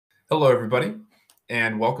Hello, everybody,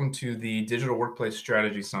 and welcome to the Digital Workplace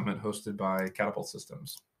Strategy Summit hosted by Catapult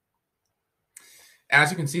Systems. As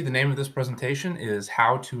you can see, the name of this presentation is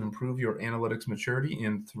How to Improve Your Analytics Maturity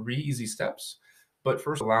in 3 Easy Steps. But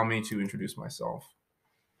first, allow me to introduce myself.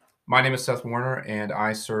 My name is Seth Warner, and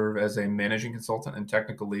I serve as a managing consultant and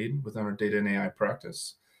technical lead within our data and AI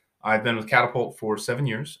practice. I've been with Catapult for 7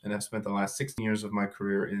 years and have spent the last 16 years of my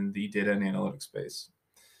career in the data and analytics space.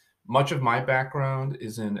 Much of my background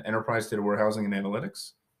is in enterprise data warehousing and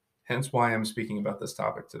analytics, hence why I'm speaking about this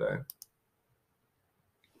topic today.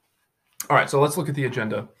 All right, so let's look at the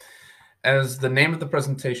agenda. As the name of the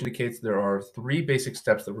presentation indicates, there are 3 basic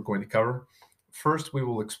steps that we're going to cover. First, we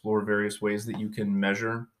will explore various ways that you can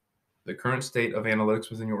measure the current state of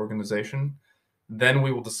analytics within your organization. Then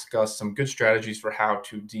we will discuss some good strategies for how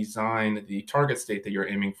to design the target state that you're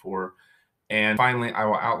aiming for. And finally, I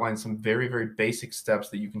will outline some very, very basic steps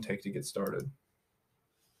that you can take to get started.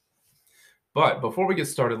 But before we get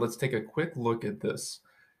started, let's take a quick look at this.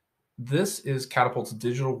 This is Catapult's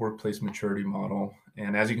digital workplace maturity model.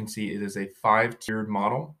 And as you can see, it is a 5-tiered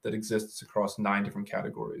model that exists across 9 different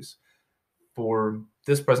categories. For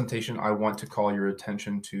this presentation, I want to call your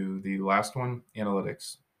attention to the last one,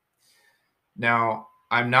 analytics. Now,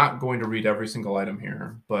 I'm not going to read every single item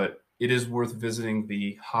here, but it is worth visiting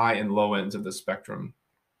the high and low ends of the spectrum.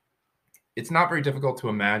 It's not very difficult to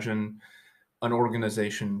imagine an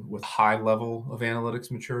organization with high level of analytics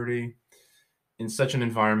maturity. In such an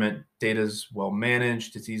environment, data is well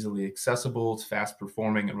managed, it's easily accessible, it's fast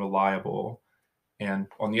performing and reliable. And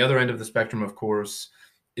on the other end of the spectrum, of course,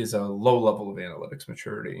 is a low level of analytics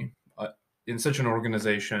maturity. In such an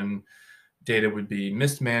organization, data would be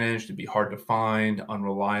mismanaged, it'd be hard to find,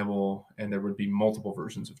 unreliable, and there would be multiple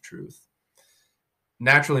versions of truth.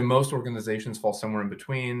 Naturally, most organizations fall somewhere in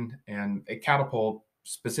between, and at Catapult,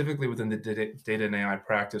 specifically within the data and AI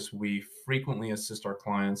practice, we frequently assist our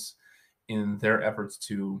clients in their efforts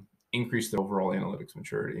to increase their overall analytics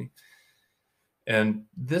maturity. And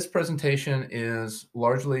this presentation is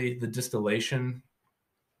largely the distillation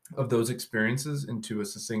of those experiences into a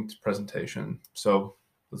succinct presentation. So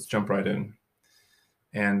let's jump right in.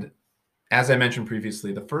 And as I mentioned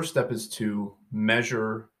previously, the first step is to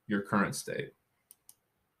measure your current state.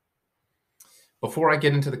 Before I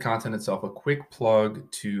get into the content itself, a quick plug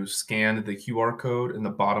to scan the QR code in the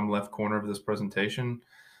bottom left corner of this presentation,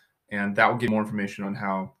 and that will give more information on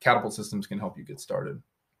how Catapult Systems can help you get started.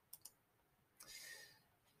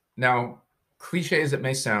 Now, cliche as it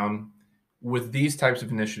may sound, with these types of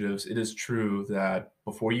initiatives, it is true that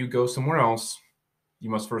before you go somewhere else, you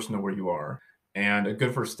must first know where you are. And a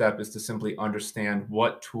good first step is to simply understand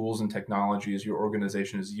what tools and technologies your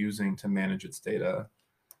organization is using to manage its data.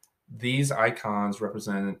 These icons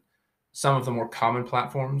represent some of the more common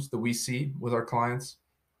platforms that we see with our clients.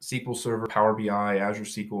 SQL Server, Power BI, Azure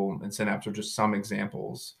SQL, and Synapse are just some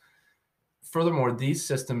examples. Furthermore, these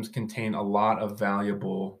systems contain a lot of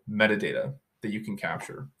valuable metadata that you can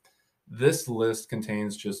capture. This list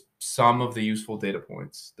contains just some of the useful data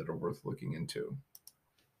points that are worth looking into.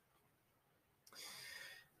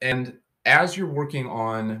 And as you're working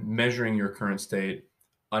on measuring your current state,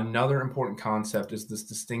 another important concept is this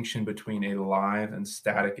distinction between a live and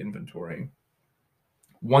static inventory.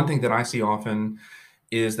 One thing that I see often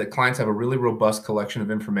is that clients have a really robust collection of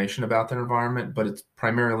information about their environment, but it's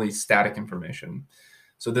primarily static information.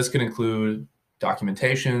 So this could include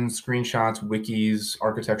documentation, screenshots, wikis,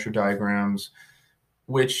 architecture diagrams,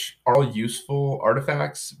 which are all useful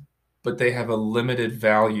artifacts, but they have a limited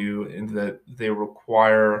value in that they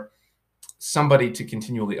require somebody to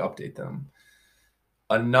continually update them.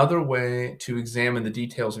 Another way to examine the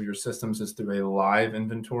details of your systems is through a live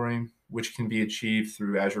inventory, which can be achieved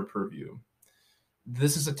through Azure Purview.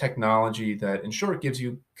 This is a technology that, in short, gives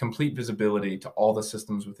you complete visibility to all the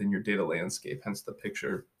systems within your data landscape, hence the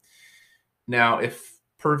picture. Now, if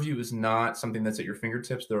Purview is not something that's at your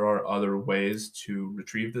fingertips, there are other ways to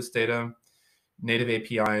retrieve this data. Native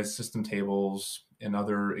APIs, system tables, and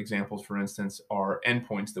other examples, for instance, are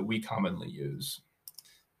endpoints that we commonly use.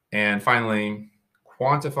 And finally,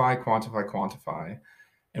 quantify, quantify, quantify.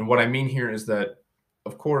 And what I mean here is that,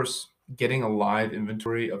 of course, getting a live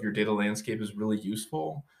inventory of your data landscape is really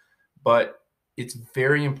useful, but it's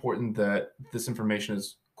very important that this information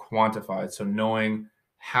is quantified. So knowing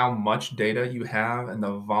how much data you have and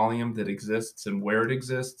the volume that exists and where it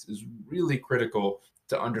exists is really critical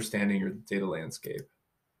to understanding your data landscape.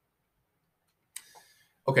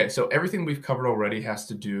 Okay, so everything we've covered already has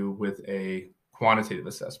to do with a quantitative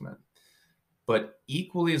assessment, but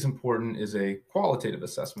equally as important is a qualitative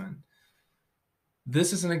assessment.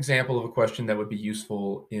 This is an example of a question that would be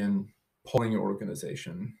useful in polling your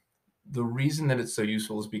organization. The reason that it's so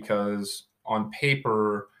useful is because on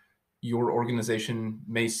paper, your organization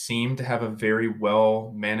may seem to have a very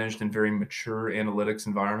well managed and very mature analytics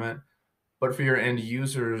environment, but for your end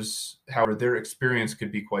users, however, their experience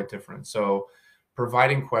could be quite different. So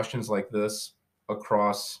providing questions like this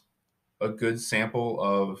across a good sample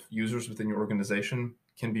of users within your organization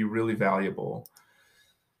can be really valuable.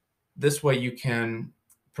 This way you can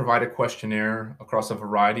provide a questionnaire across a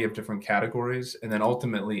variety of different categories and then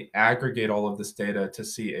ultimately aggregate all of this data to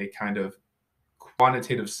see a kind of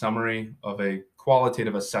quantitative summary of a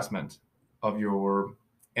qualitative assessment of your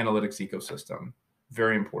analytics ecosystem.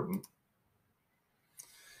 Very important.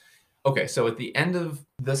 Okay, so at the end of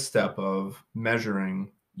this step of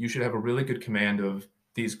measuring, you should have a really good command of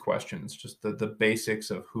these questions, just the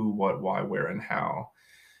basics of who, what, why, where, and how.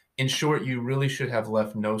 In short, you really should have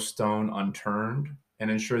left no stone unturned and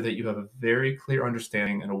ensure that you have a very clear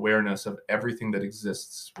understanding and awareness of everything that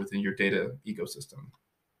exists within your data ecosystem.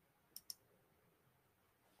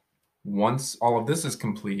 Once all of this is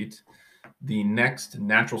complete, the next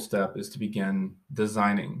natural step is to begin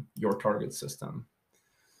designing your target system.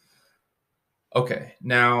 Okay,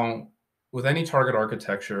 now with any target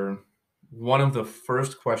architecture, one of the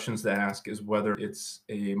first questions to ask is whether it's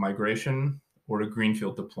a migration or a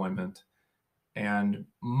greenfield deployment. And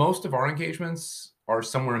most of our engagements are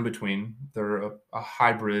somewhere in between. They're a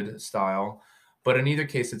hybrid style. But in either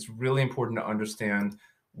case, it's really important to understand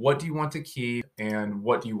what do you want to keep and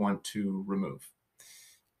what do you want to remove.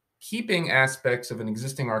 Keeping aspects of an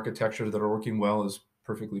existing architecture that are working well is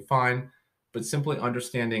perfectly fine, but simply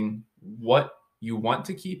understanding what you want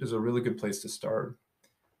to keep is a really good place to start.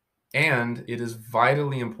 And it is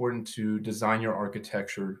vitally important to design your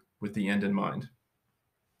architecture with the end in mind.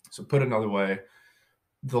 So put another way,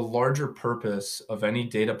 the larger purpose of any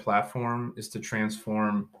data platform is to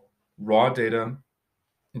transform raw data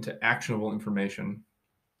into actionable information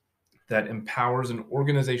that empowers an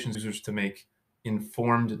organization's users to make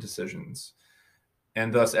informed decisions.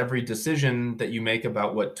 And thus, every decision that you make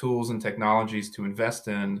about what tools and technologies to invest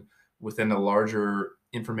in within a larger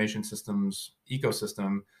information systems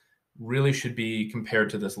ecosystem really should be compared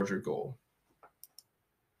to this larger goal.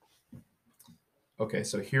 Okay,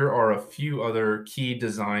 so here are a few other key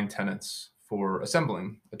design tenets for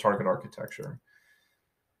assembling a target architecture.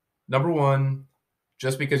 Number one,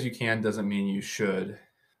 just because you can doesn't mean you should.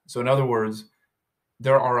 So in other words,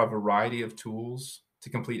 there are a variety of tools to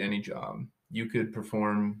complete any job. You could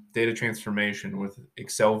perform data transformation with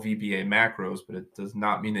Excel VBA macros, but it does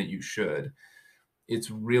not mean that you should.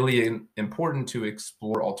 It's really important to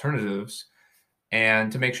explore alternatives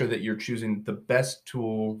and to make sure that you're choosing the best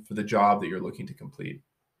tool for the job that you're looking to complete.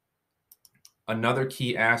 Another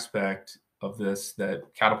key aspect of this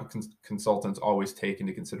that Catapult consultants always take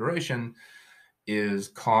into consideration is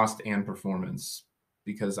cost and performance,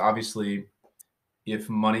 because obviously if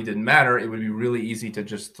money didn't matter, it would be really easy to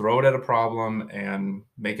just throw it at a problem and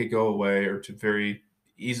make it go away, or to very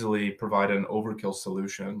easily provide an overkill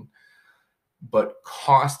solution. But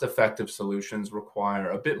cost-effective solutions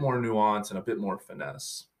require a bit more nuance and a bit more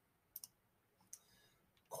finesse.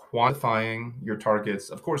 Quantifying your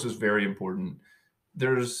targets, of course, is very important.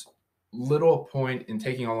 There's little point in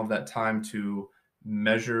taking all of that time to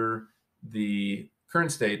measure the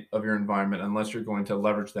current state of your environment unless you're going to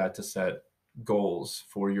leverage that to set goals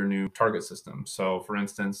for your new target system. So for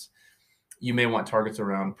instance, you may want targets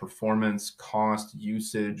around performance, cost,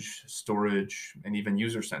 usage, storage, and even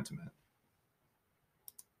user sentiment.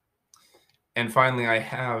 And finally, I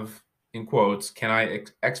have, in quotes, can I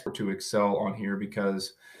export to Excel on here,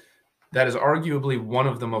 because that is arguably one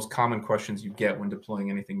of the most common questions you get when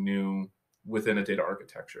deploying anything new within a data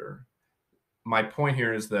architecture. My point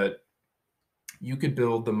here is that you could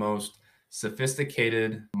build the most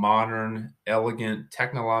sophisticated, modern, elegant,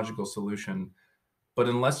 technological solution, but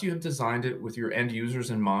unless you have designed it with your end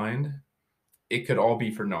users in mind, it could all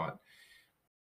be for naught.